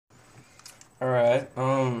Alright,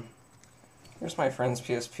 here's my friend's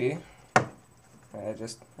PSP. I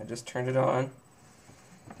just turned it on.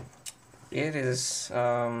 It is,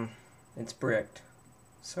 it's bricked.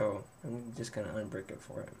 So, I'm just gonna unbrick it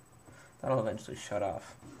for him. That'll eventually shut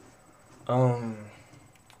off.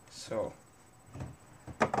 So,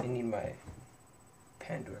 I need my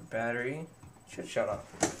Pandora battery. Should shut off.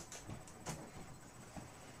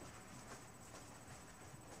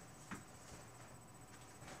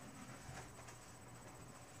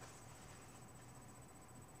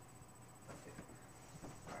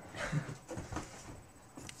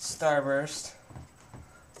 Starburst.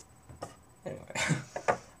 Anyway,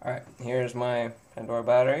 alright, here's my Pandora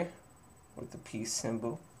battery with the peace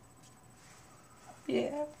symbol.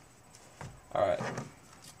 Yeah. Alright,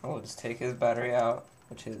 I'll just take his battery out,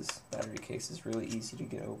 which his battery case is really easy to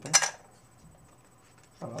get open.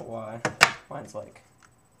 I don't know why. Mine's like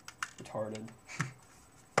retarded.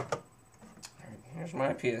 Alright, here's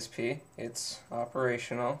my PSP. It's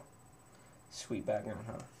operational. Sweet background,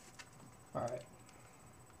 huh? Alright.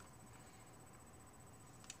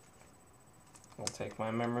 We'll take my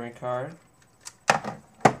memory card.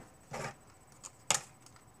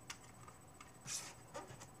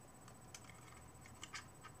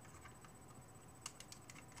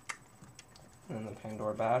 And the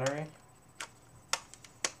Pandora battery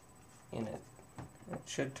in it. It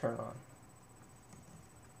should turn on.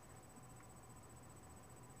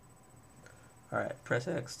 Alright, press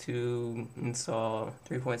X to install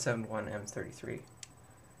 3.71 M33.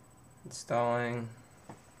 Installing.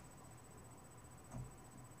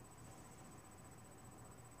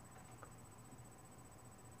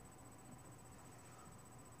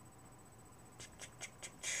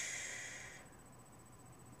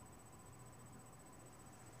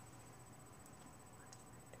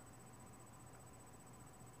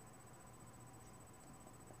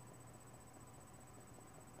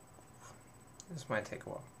 This might take a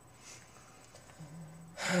while.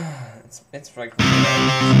 It's like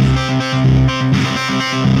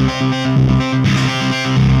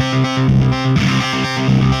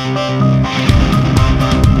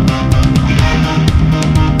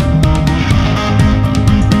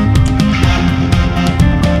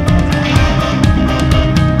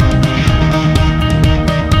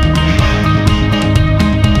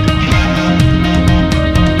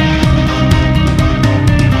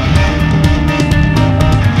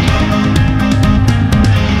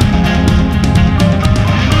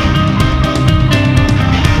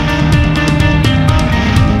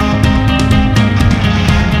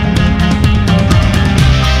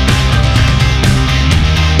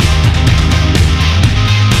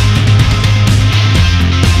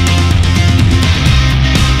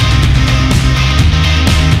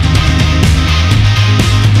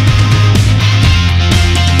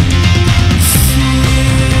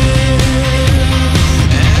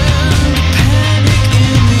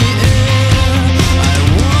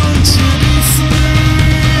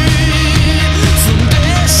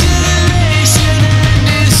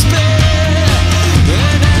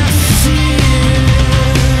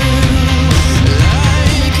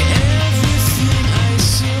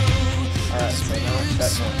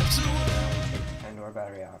Pandora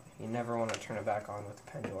battery out. You never want to turn it back on with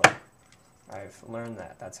the Pandora. I've learned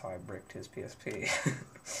that. That's how I bricked his PSP.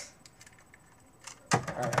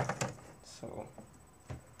 Alright, so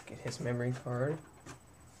get his memory card,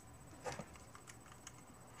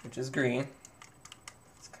 which is green.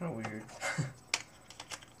 It's kind of weird.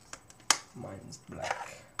 Mine's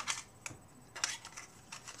black.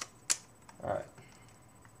 Alright.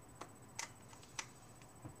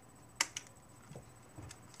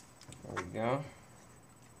 There we go.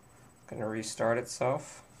 Gonna restart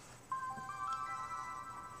itself.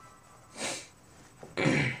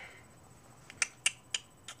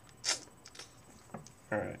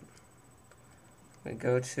 Alright. We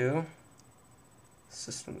go to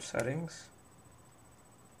System Settings.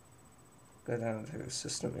 Go down to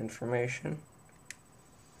System Information.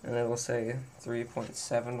 And it will say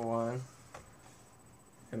 3.71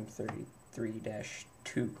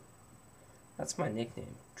 M33-2. That's my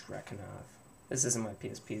nickname, Drakenov. This isn't my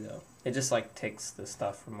PSP though. It just like takes the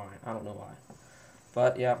stuff from mine. I don't know why.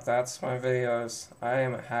 But yeah, that's my videos. I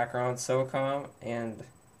am a hacker on SOCOM, and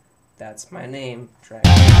that's my name,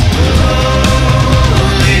 Drakenov.